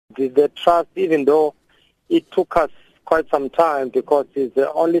The trust, even though it took us quite some time because it's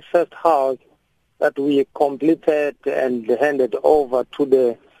the only first house that we completed and handed over to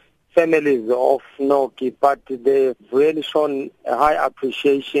the families of Noki, but they've really shown a high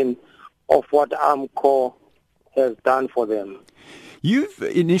appreciation of what AMCU has done for them. You've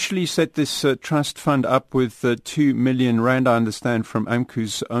initially set this trust fund up with 2 million rand, I understand, from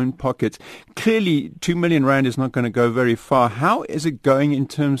AMCU's own pocket. Clearly, 2 million rand is not going to go very far. How is it going in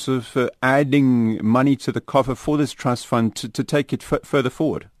terms of adding money to the coffer for this trust fund to take it further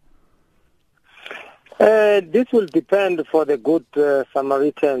forward? This will depend for the good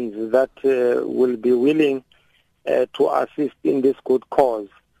Samaritans that will be willing to assist in this good cause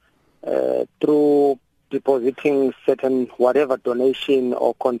through depositing certain whatever donation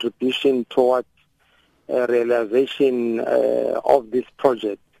or contribution towards realization of this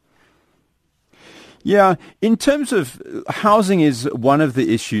project. Yeah, in terms of housing is one of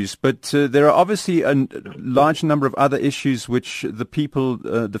the issues, but there are obviously a large number of other issues which the people,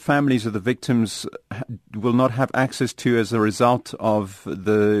 the families of the victims will not have access to as a result of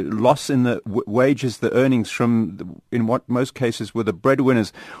the loss in the wages, the earnings from, in what most cases were the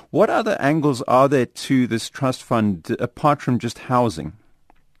breadwinners. What other angles are there to this trust fund apart from just housing?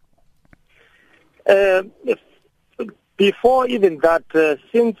 Before even that,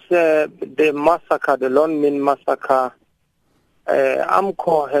 since the massacre, the Lone Min massacre,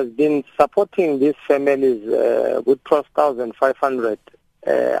 AMCU has been supporting these families with 12,500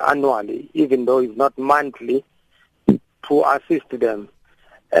 annually, even though it's not monthly, to assist them.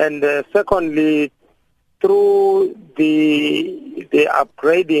 And secondly, through the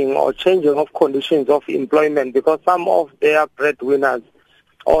upgrading or changing of conditions of employment, because some of their breadwinners,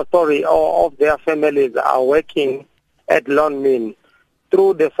 or of their families are working at Lone Min,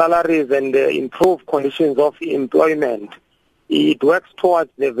 through the salaries and the improved conditions of employment, it works towards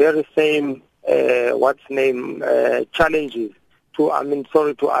the very same challenges to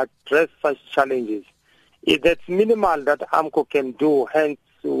address such challenges. That's minimal that AMCU can do. Hence,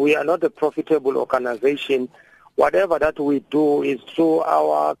 we are not a profitable organization. Whatever that we do is through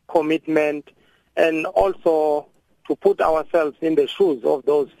our commitment and also to put ourselves in the shoes of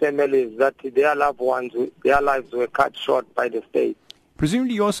those families that their loved ones, their lives were cut short by the state.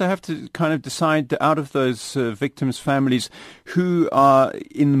 Presumably you also have to kind of decide out of those victims' families who are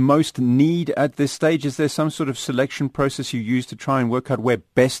in most need at this stage. Is there some sort of selection process you use to try and work out where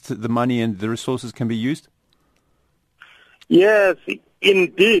best the money and the resources can be used? Yes,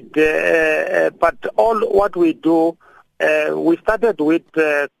 indeed. But all what we do, we started with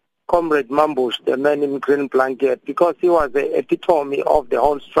Comrade Mambush, the man in green blanket, because he was the epitome of the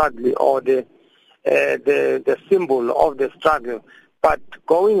whole struggle, or the symbol of the struggle. But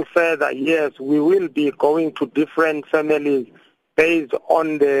going further, yes, we will be going to different families based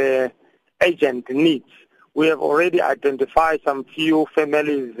on the agent needs. We have already identified some few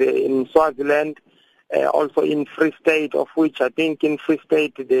families in Swaziland, also in Free State, of which I think in Free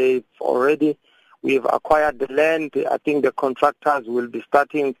State we've acquired the land. I think the contractors will be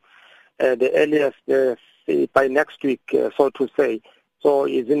starting the earliest by next week, so to say. So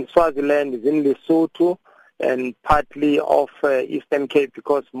it's in Swaziland, it's in Lesotho, and partly of Eastern Cape,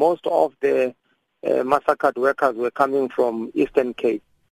 because most of the massacred workers were coming from Eastern Cape.